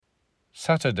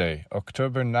Saturday,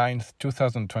 October 9th,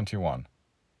 2021.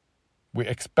 We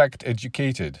expect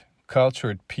educated,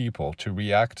 cultured people to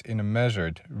react in a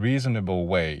measured, reasonable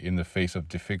way in the face of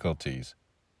difficulties.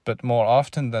 But more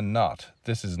often than not,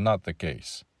 this is not the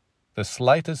case. The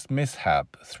slightest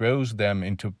mishap throws them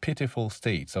into pitiful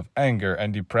states of anger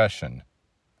and depression,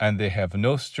 and they have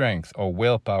no strength or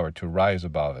willpower to rise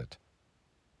above it.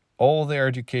 All their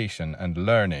education and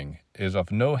learning is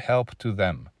of no help to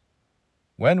them.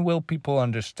 When will people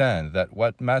understand that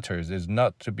what matters is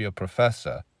not to be a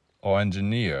professor, or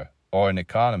engineer, or an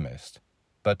economist,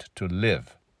 but to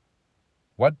live?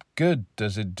 What good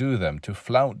does it do them to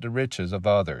flaunt the riches of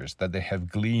others that they have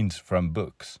gleaned from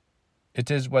books? It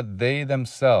is what they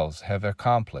themselves have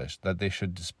accomplished that they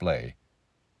should display.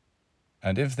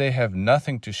 And if they have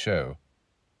nothing to show,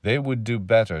 they would do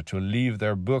better to leave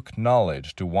their book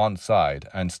knowledge to one side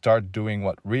and start doing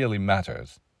what really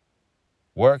matters,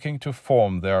 working to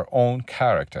form their own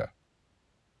character.